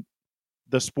from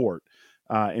the sport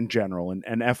in general, and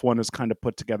F1 has kind of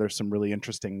put together some really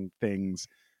interesting things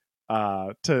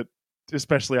to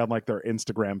especially on like their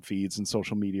Instagram feeds and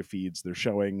social media feeds. They're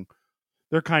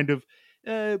kind of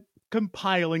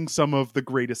compiling some of the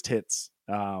greatest hits.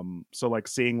 So like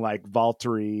seeing like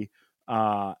Valtteri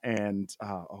and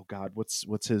oh god,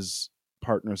 what's his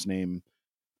partner's name?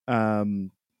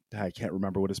 I can't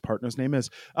remember what his partner's name is.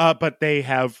 But they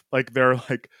have like they're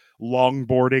like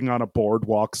longboarding on a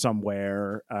boardwalk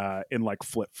somewhere in like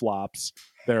flip flops.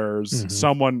 There's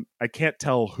someone, I can't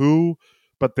tell who,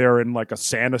 but they're in like a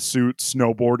Santa suit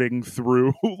snowboarding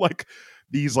through like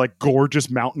these like gorgeous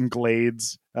mountain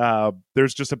glades.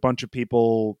 There's just a bunch of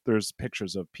people. There's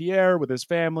pictures of Pierre with his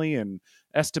family and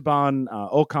Esteban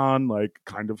Ocon, like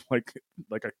kind of like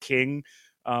a king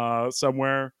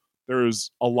somewhere. There's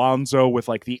Alonso with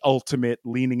like the ultimate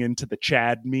leaning into the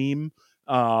Chad meme,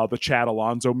 the Chad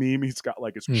Alonso meme. He's got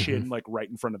like his chin like right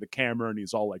in front of the camera and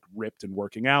he's all like ripped and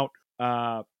working out.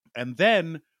 And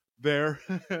then there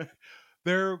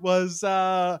there was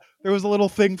a little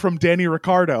thing from Danny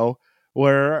Ricciardo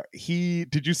where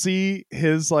did you see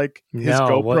his No,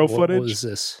 GoPro what footage? was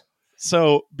this?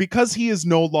 So because he is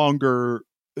no longer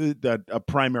a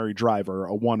primary driver,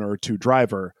 a 1 or 2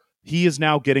 driver, he is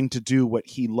now getting to do what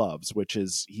he loves, which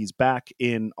is he's back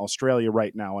in Australia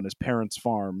right now on his parents'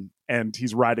 farm and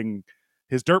he's riding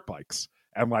his dirt bikes.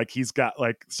 And like he's got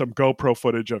like some GoPro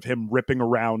footage of him ripping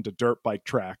around a dirt bike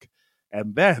track.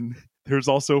 And then there's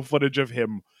also footage of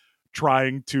him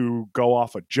trying to go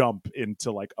off a jump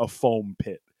into like a foam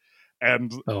pit.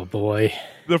 And oh boy,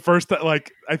 the first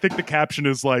like I think the caption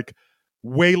is like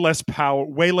way less power,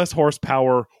 way less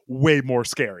horsepower, way more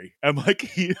scary. And like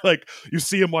he like you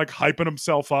see him like hyping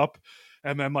himself up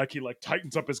and then like he like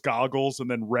tightens up his goggles and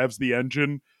then revs the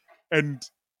engine and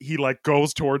he like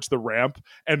goes towards the ramp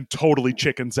and totally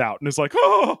chickens out and is like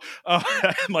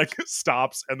and like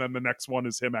stops, and then the next one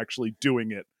is him actually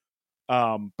doing it.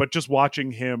 But just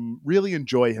watching him really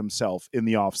enjoy himself in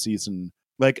the off season,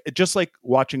 like just like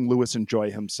watching Lewis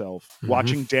enjoy himself,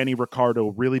 watching Danny Ricciardo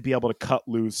really be able to cut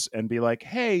loose and be like,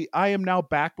 hey, I am now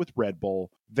back with Red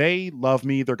Bull. They love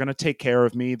me. They're going to take care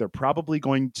of me. They're probably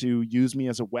going to use me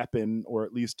as a weapon, or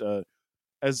at least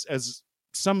as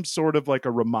some sort of like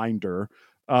a reminder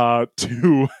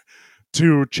to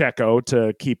Checo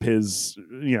to keep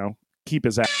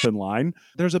his ass in line.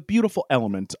 There's a beautiful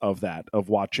element of that, of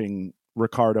watching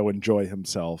Ricciardo enjoy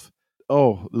himself.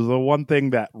 Oh, the one thing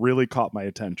that really caught my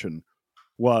attention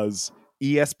was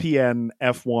ESPN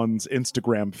F1's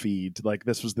Instagram feed. Like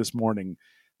this was this morning.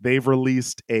 They've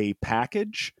released a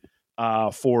package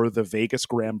for the Vegas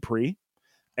Grand Prix.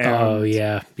 Oh And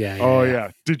yeah. oh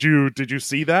yeah, did you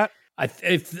see that?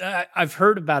 I've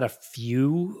heard about a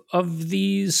few of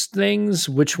these things.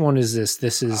 Which one is this?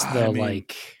 This is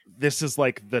this is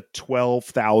like the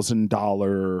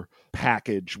 $12,000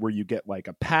 package where you get like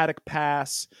a paddock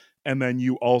pass, and then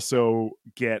you also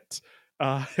get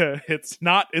it's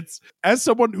as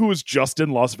someone who is just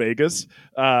in Las Vegas,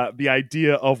 the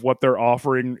idea of what they're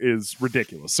offering is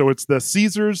ridiculous. So it's the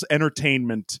Caesars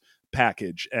Entertainment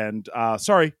package, and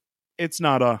sorry, it's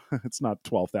not it's not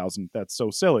 12,000. That's so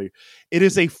silly. It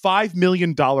is a $5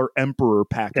 million Emperor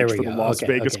package for the Las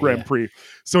Vegas Grand Prix.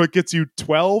 So it gets you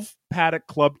 12 paddock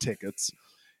club tickets,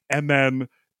 and then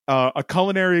a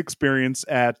culinary experience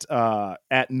at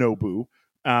Nobu,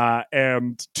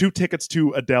 and 2 tickets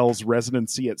to Adele's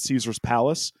residency at Caesar's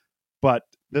Palace. But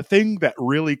the thing that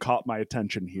really caught my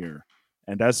attention here,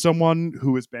 and as someone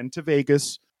who has been to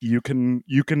Vegas, you can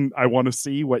I want to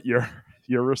see what your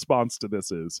response to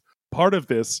this is. Part of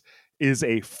this is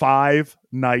a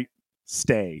 5-night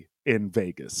stay in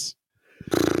Vegas.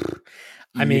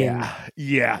 I mean,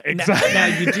 yeah, exactly. Now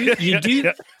you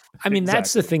do. I mean,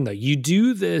 that's the thing, though. You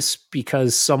do this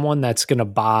because someone that's going to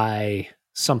buy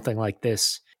something like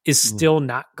this is still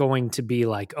not going to be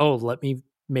like, oh, let me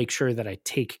make sure that I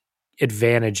take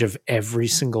advantage of every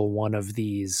single one of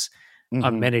these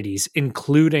amenities,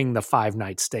 including the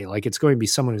 5-night stay. Like, it's going to be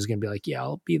someone who's going to be like, yeah,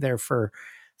 I'll be there for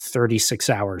 36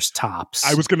 hours tops.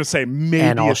 I was going to say maybe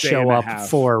and I'll show up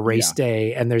for a race yeah.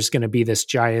 day, and there's going to be this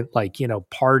giant, like,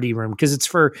 party room, because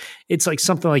it's like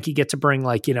something like you get to bring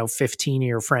 15 of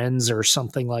your friends or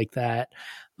something like that.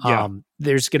 Yeah.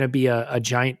 There's going to be a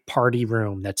giant party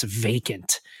room that's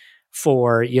vacant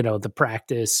for, the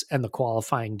practice and the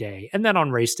qualifying day. And then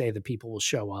on race day, the people will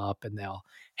show up and they'll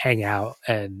hang out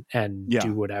and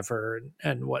do whatever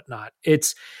and whatnot.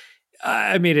 It's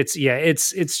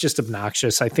just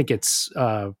obnoxious. I think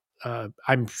I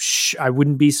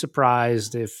wouldn't be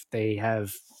surprised if they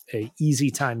have an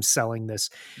easy time selling this.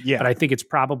 Yeah. But I think it's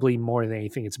probably more than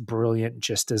anything, it's brilliant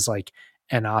just as like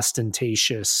an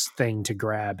ostentatious thing to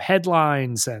grab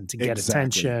headlines and to get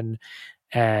attention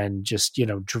and just,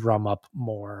 drum up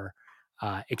more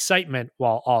excitement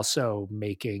while also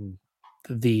making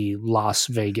the Las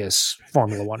Vegas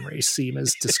Formula One race seem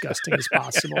as disgusting as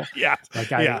possible.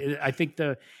 I think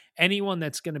anyone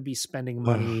that's going to be spending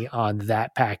money on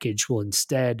that package will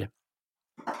instead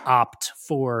opt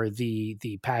for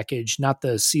the package, not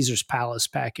the Caesar's Palace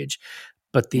package,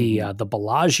 but the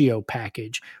Bellagio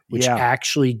package, which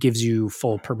actually gives you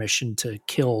full permission to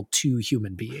kill 2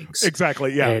 human beings.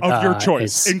 Exactly. Yeah. Of your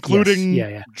choice,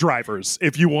 including drivers.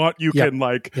 If you want, you can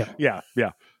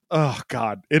Oh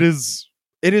God. It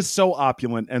is so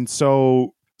opulent and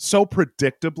so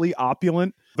predictably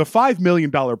opulent. The $5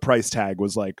 million price tag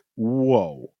was like,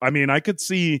 whoa. I mean, I could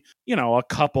see, a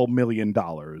couple $1 million.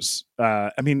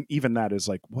 I mean, even that is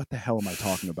like, what the hell am I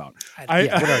talking about? What are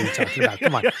you talking about?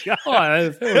 Come on.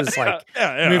 If it was like,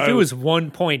 if it was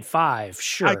 1.5,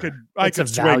 sure. I could a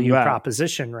value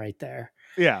proposition right there.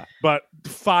 Yeah. But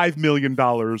 $5 million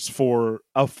for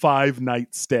a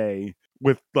 5-night stay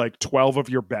with like 12 of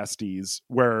your besties,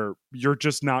 where you're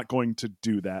just not going to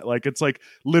do that. Like, it's like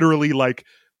literally like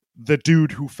the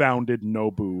dude who founded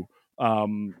Nobu.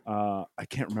 I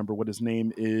can't remember what his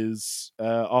name is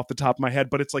off the top of my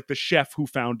head, but it's like the chef who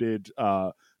founded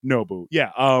Nobu. Yeah.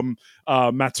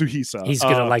 Matsuhisa. He's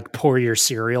going to like pour your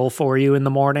cereal for you in the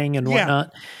morning and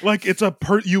whatnot. Like, it's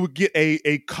you would get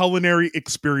a culinary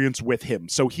experience with him.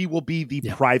 So he will be the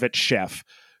private chef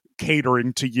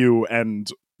catering to you and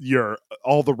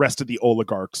all the rest of the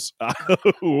oligarchs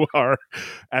who are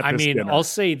at this dinner. I'll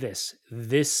say this.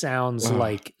 This sounds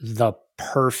like the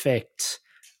perfect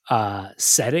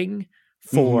setting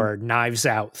for Knives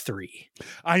Out 3.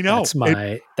 I know. That's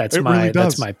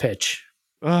my pitch.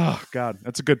 Oh God,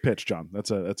 that's a good pitch, John. That's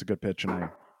a good pitch, and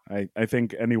I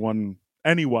think anyone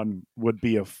would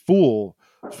be a fool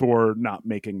for not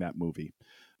making that movie.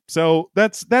 So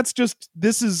that's just,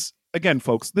 this is, again,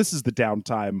 folks, this is the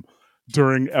downtime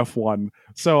during F1.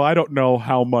 So I don't know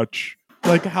how much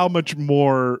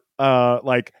more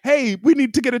hey, we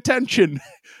need to get attention.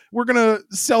 We're going to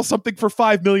sell something for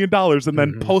 $5 million and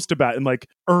then post about it and like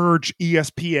urge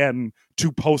ESPN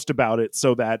to post about it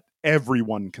so that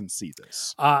everyone can see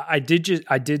this. I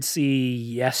did see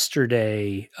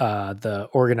yesterday the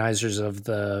organizers of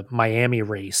the Miami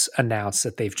race announced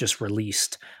that they've just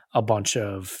released a bunch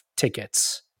of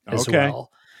tickets as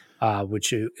well.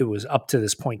 which it was up to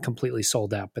this point completely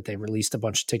sold out, but they released a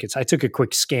bunch of tickets. I took a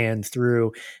quick scan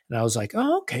through and I was like,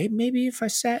 oh, okay, maybe if I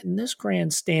sat in this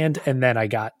grandstand. And then I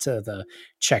got to the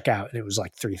checkout and it was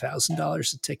like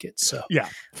 $3,000 a ticket. So yeah,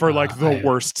 for like the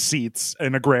worst seats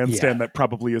in a grandstand that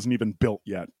probably isn't even built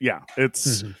yet. Yeah,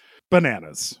 it's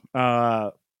bananas.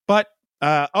 But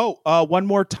one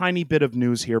more tiny bit of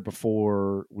news here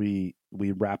before we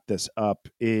wrap this up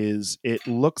is it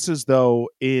looks as though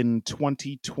in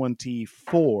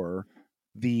 2024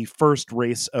 the first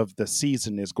race of the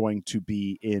season is going to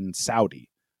be in Saudi.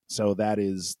 So that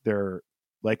is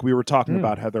like we were talking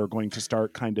about how they're going to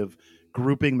start kind of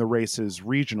grouping the races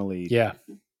regionally. Yeah.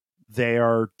 They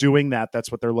are doing that.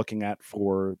 That's what they're looking at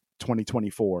for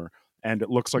 2024. And it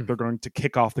looks like they're going to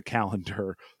kick off the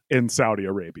calendar in Saudi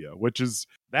Arabia,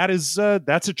 that's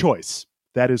a choice.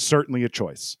 That is certainly a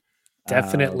choice.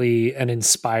 Definitely an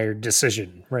inspired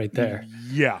decision right there.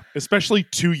 Yeah, especially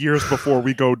 2 years before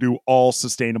we go do all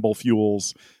sustainable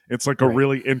fuels. It's like a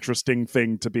really interesting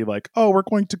thing to be like, oh, we're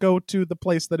going to go to the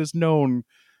place that is known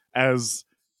as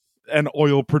an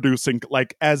oil producing,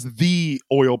 like as the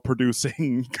oil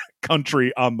producing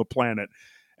country on the planet.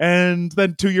 And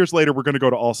then 2 years later, we're going to go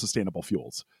to all sustainable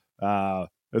fuels.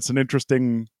 That's an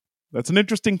interesting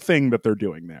thing that they're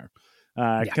doing there.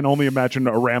 I can only imagine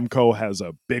Aramco has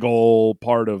a big old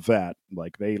part of that.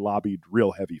 Like they lobbied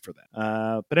real heavy for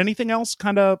that. But anything else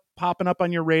kind of popping up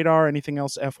on your radar? Anything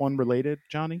else F1 related,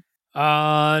 Johnny?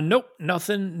 Nope,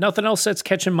 nothing else that's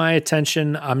catching my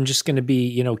attention. I'm just going to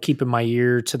be, keeping my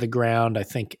ear to the ground. I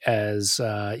think as,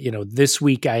 this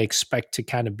week I expect to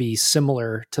kind of be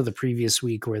similar to the previous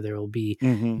week where there will be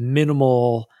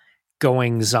minimal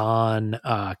goings on,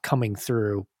 coming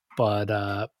through,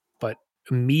 but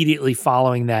immediately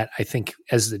following that, I think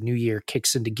as the new year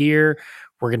kicks into gear,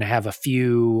 we're going to have a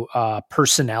few,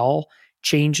 personnel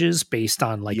changes based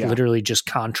on literally just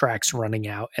contracts running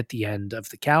out at the end of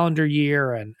the calendar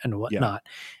year and whatnot.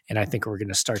 And I think we're going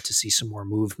to start to see some more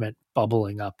movement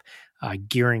bubbling up,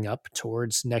 gearing up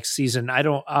towards next season. I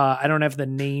don't have the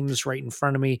names right in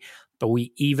front of me, but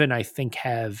we even, I think,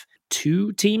 have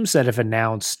 2 teams that have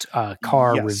announced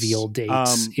car reveal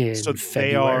dates in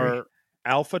February. They are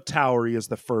Alpha Tauri is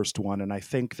the first one, and I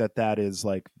think that is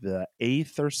like the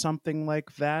 8th or something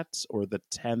like that, or the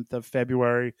 10th of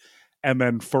February. And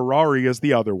then Ferrari is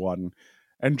the other one.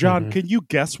 And John, can you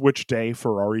guess which day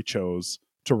Ferrari chose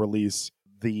to release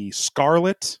the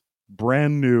Scarlet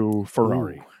brand new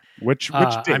Ferrari? Ooh. Which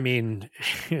day? I mean,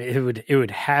 it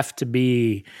would have to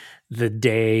be the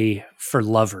day for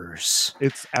lovers.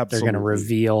 It's absolutely. They're going to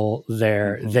reveal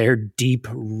their deep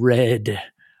red,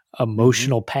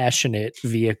 emotional, passionate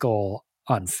vehicle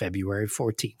on February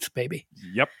 14th, baby.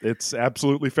 Yep, it's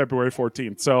absolutely February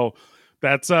 14th. So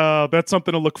that's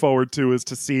something to look forward to, is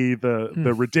to see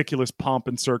the ridiculous pomp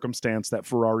and circumstance that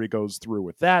Ferrari goes through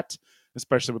with that,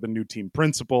 especially with a new team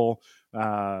principal,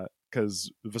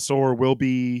 because Vasseur will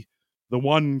be the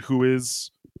one who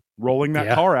is rolling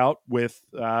that car out with,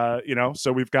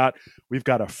 so we've got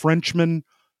a Frenchman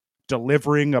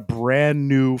delivering a brand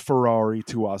new Ferrari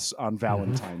to us on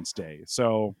Valentine's Day.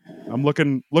 So I'm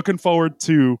looking forward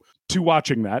to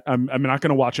watching that. I'm not going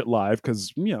to watch it live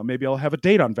because, maybe I'll have a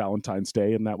date on Valentine's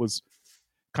Day. And that was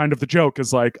kind of the joke,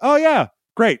 is like, oh yeah,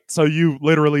 great. So you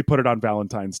literally put it on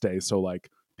Valentine's Day. So like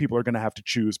people are going to have to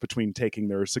choose between taking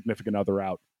their significant other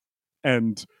out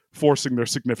and forcing their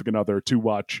significant other to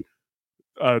watch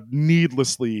a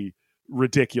needlessly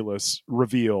ridiculous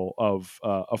reveal of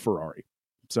a Ferrari.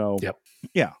 So,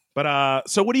 yeah. But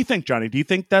so what do you think, Johnny? Do you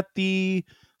think that the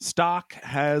stock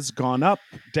has gone up,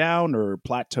 down, or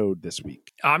plateaued this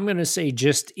week? I'm going to say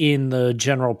just in the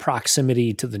general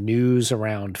proximity to the news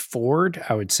around Ford,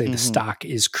 I would say the stock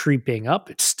is creeping up.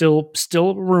 It's still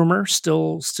rumor,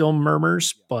 still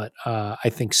murmurs, but I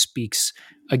think speaks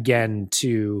again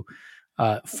to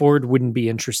Ford wouldn't be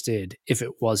interested if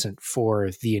it wasn't for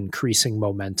the increasing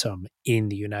momentum in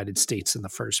the United States in the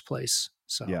first place.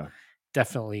 So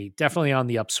definitely on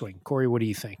the upswing. Corey, what do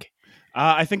you think?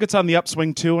 I think it's on the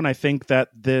upswing too, and I think that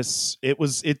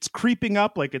it's creeping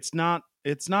up. Like it's not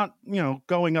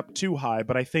going up too high,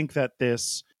 but I think that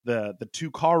the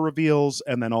 2 car reveals,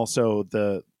 and then also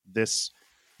this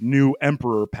new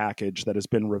Emperor package that has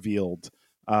been revealed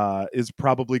is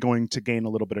probably going to gain a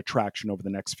little bit of traction over the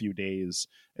next few days,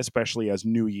 especially as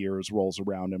New Year's rolls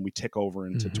around and we tick over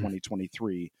into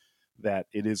 2023. That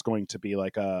it is going to be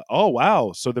like oh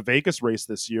wow, so the Vegas race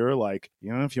this year, like,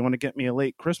 if you want to get me a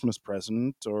late Christmas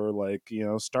present, or like,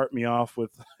 start me off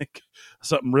with like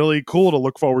something really cool to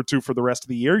look forward to for the rest of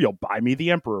the year, you'll buy me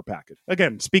the Emperor package.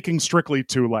 Again, speaking strictly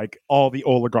to like all the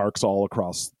oligarchs all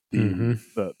across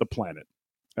the planet.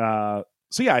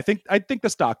 So yeah, I think the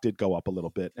stock did go up a little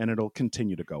bit, and it'll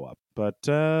continue to go up. But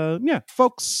yeah,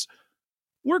 folks,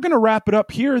 we're gonna wrap it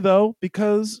up here though,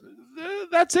 because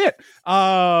that's it.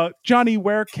 Johnny,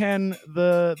 where can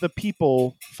the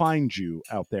people find you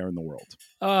out there in the world?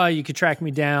 You could track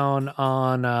me down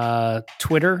on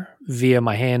Twitter via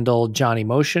my handle Johnny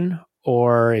Motion,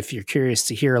 or if you're curious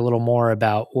to hear a little more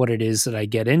about what it is that I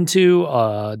get into,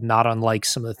 not unlike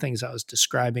some of the things I was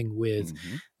describing with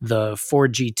the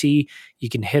Ford GT, you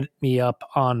can hit me up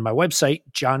on my website,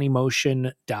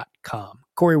 johnnymotion.com.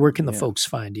 Corey, where can the folks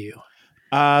find you?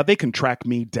 They can track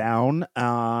me down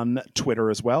on Twitter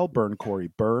as well, Burn Corey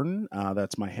Burn.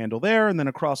 That's my handle there. And then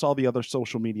across all the other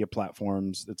social media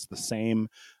platforms, it's the same.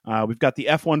 We've got the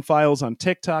F1 Files on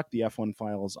TikTok, the F1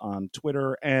 Files on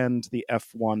Twitter, and the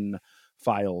F1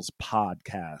 Files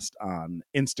podcast on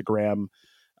Instagram.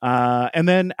 And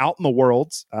then out in the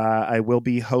world, I will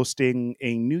be hosting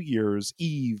a New Year's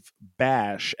Eve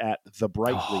bash at the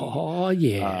Brightly. Oh,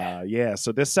 yeah. Yeah.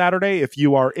 So this Saturday, if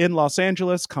you are in Los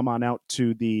Angeles, come on out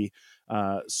to the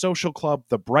social club,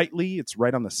 the Brightly. It's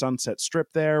right on the Sunset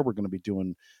Strip there. We're going to be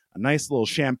doing a nice little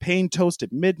champagne toast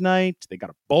at midnight. They got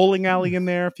a bowling alley in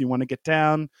there if you want to get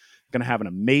down. Going to have an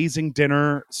amazing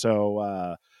dinner.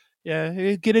 So,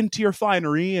 yeah, get into your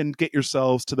finery and get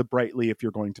yourselves to the Brightly if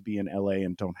you're going to be in LA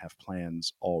and don't have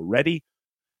plans already.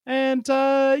 And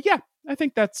yeah, I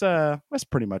think that's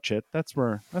pretty much it. That's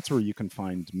where you can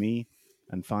find me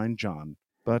and find John.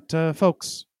 But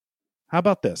folks, how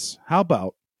about this? How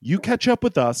about you catch up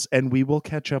with us and we will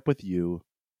catch up with you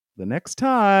the next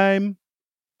time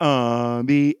on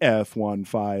the F1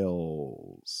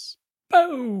 Files.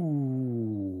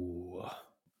 Oh,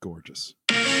 gorgeous.